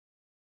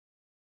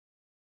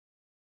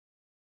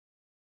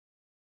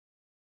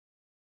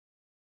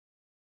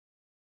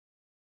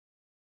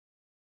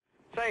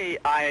say,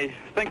 I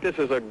think this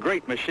is a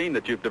great machine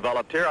that you've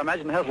developed here. I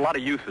imagine it has a lot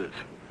of uses.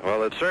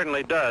 Well, it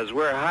certainly does.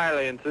 We're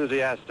highly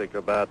enthusiastic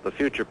about the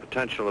future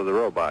potential of the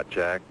robot,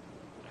 Jack.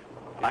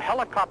 A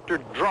helicopter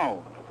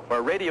drone,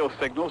 where radio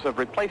signals have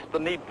replaced the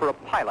need for a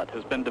pilot,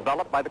 has been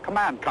developed by the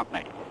Kaman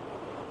company.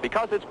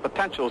 Because its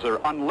potentials are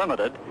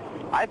unlimited,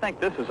 I think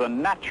this is a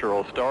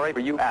natural story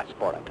where you asked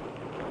for it.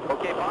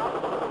 Okay,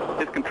 Bob?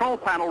 His control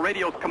panel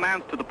radios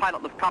commands to the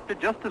pilotless copter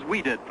just as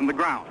we did from the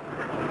ground.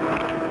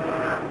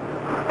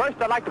 First,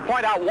 I'd like to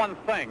point out one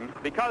thing.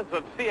 Because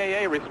of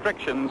CAA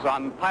restrictions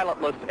on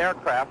pilotless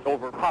aircraft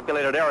over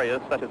populated areas,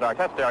 such as our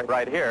test area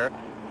right here,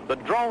 the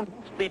drone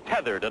must be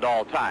tethered at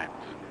all times.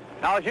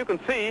 Now, as you can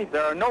see,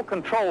 there are no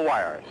control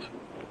wires.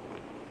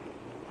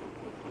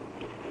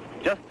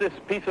 Just this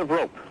piece of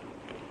rope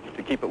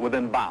to keep it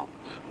within bounds.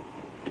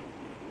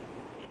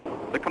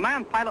 The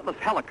Kaman pilotless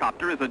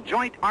helicopter is a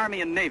joint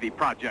Army and Navy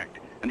project,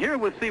 and here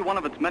we'll see one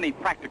of its many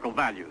practical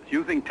values,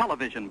 using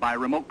television by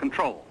remote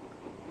control.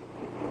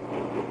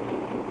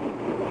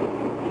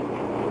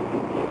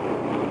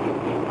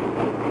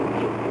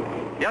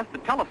 Yes, the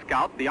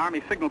Telescout, the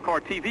Army Signal Corps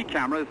TV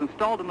camera, is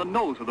installed in the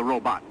nose of the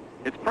robot.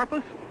 Its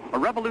purpose? A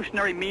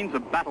revolutionary means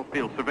of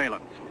battlefield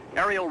surveillance,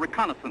 aerial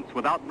reconnaissance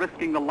without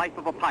risking the life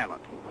of a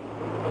pilot.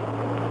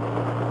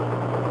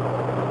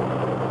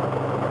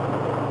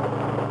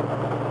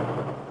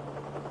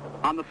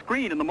 On the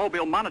screen in the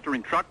mobile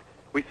monitoring truck,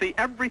 we see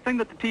everything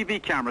that the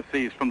TV camera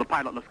sees from the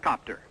pilotless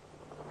copter.